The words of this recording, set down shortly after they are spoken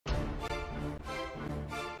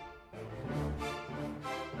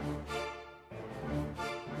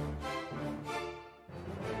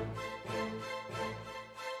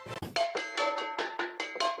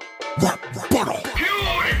rap battle.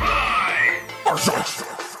 PewDiePie versus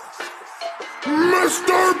Mr.Beast.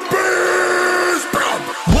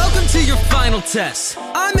 Welcome to your final test.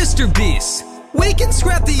 I'm Mr.Beast. We can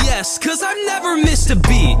scrap the S, cause I've never missed a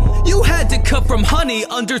beat. You had to cut from honey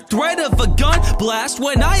under threat of a gun blast.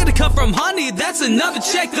 When I had to cut from honey, that's another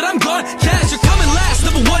check that I'm gone cash. You're coming last.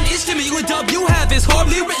 Number one is Jimmy. You a dub you have is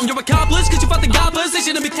horribly written. You're accomplished cause you fought the goblins. They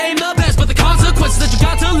should've became the best, but the consequences that you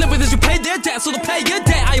got to live with is you paid their debt, so to pay your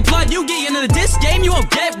debt. I applaud you getting into this game, you won't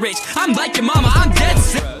get rich. I'm like your mama, I'm dead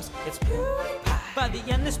sick. It's PewDiePie. By the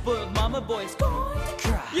end, this spoiled mama boy's going to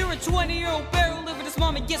cry. You're a 20-year-old barrel living this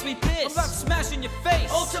mom and gets me pissed. I'm about to smash in your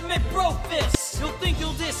face. Ultimate bro fist. You'll think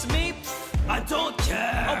you'll diss me? I don't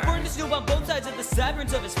care. I'll burn this noob on both sides of the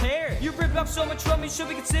sideburns of his hair. You rip up so much from me, should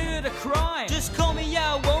be considered a crime. Just call me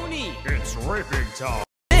out, won't he? It's ripping time.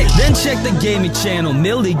 Then check the gaming channel,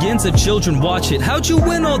 millions of children watch it. How'd you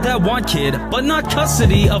win all that one kid, but not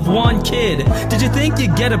custody of one kid? Did you think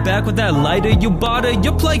you'd get it back with that lighter you bought her?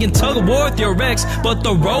 You're playing tug-of-war with your ex, but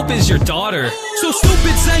the rope is your daughter. So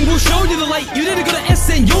stupid saying we'll show you the light. You didn't go to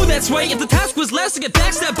SNU, that's right. If the task was less to get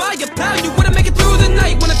backstabbed by your pal, you wouldn't make it through the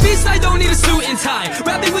night. When I feast, I don't need a suit and tie.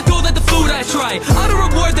 Wrap me with gold like the food I try. Auto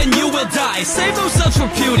reward, then you will die. Save those subs for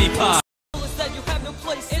PewDiePie. That you have no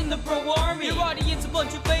place in the bro army. Your audience a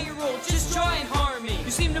bunch of bang-rolls, just try and harm me.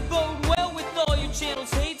 You seem to bode well with all your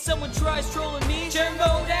channels hate. Someone tries trolling me, share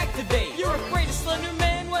mode activate. You're afraid of Slender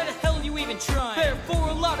Man, why the hell you even trying? Fair for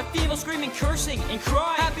a lot of females screaming, cursing, and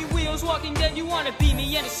crying. Happy Wheels, Walking Dead, you wanna be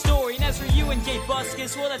me in a story. And as for you and Gay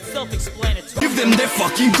Buskus, well that's self-explanatory. Give them their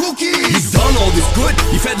fucking cookies. You've done all this good.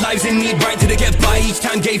 You fed lives in need, bright to the get by. Each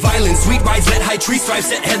time gay violence, sweet rides, let high trees thrive.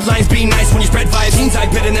 Set headlines, be nice when you spread vibes. Teens I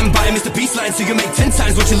better than buy Mr.Beast lines, so you make 10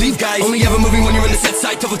 times what you leave, guys. Only ever moving when you're in the set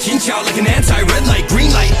side. Tough teen child like an anti-red light,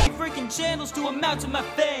 green light. Freaking channels to amount to my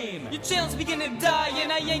fame. Your channel's beginning to die,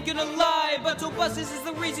 and I ain't gonna lie. But Buses is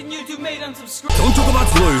the reason YouTube made unsubscribe. Don't talk about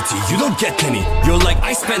loyalty, you don't get any. You're like,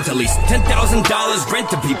 I spent at least $10,000 rent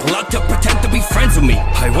to people out to pretend to be friends with me.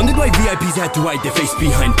 I wondered why VIPs had to hide their face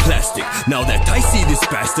behind plastic. Now that I see this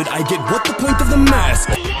bastard, I get what the point of the mask.